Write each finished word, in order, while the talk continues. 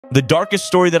The darkest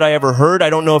story that I ever heard, I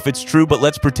don't know if it's true, but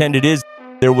let's pretend it is.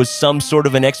 There was some sort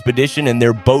of an expedition and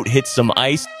their boat hit some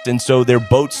ice, and so their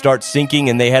boat starts sinking,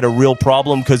 and they had a real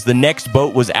problem because the next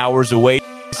boat was hours away.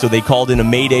 So they called in a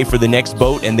mayday for the next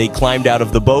boat, and they climbed out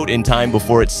of the boat in time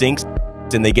before it sinks,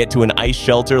 and they get to an ice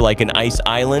shelter like an ice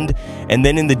island. And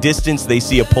then in the distance they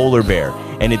see a polar bear,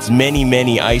 and it's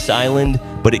many ice island,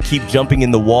 but it keeps jumping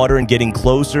in the water and getting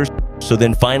closer. So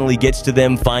then finally gets to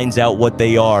them, finds out what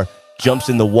they are, jumps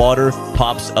in the water,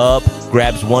 pops up,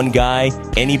 grabs one guy.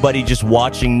 Anybody just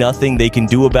watching, nothing they can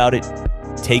do about it,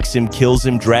 takes him, kills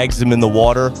him, drags him in the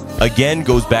water, again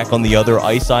goes back on the other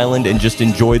ice island and just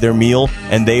enjoy their meal.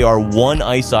 And they are one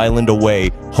ice island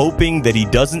away, hoping that he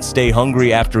doesn't stay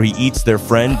hungry after he eats their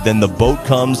friend. Then the boat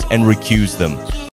comes and rescues them.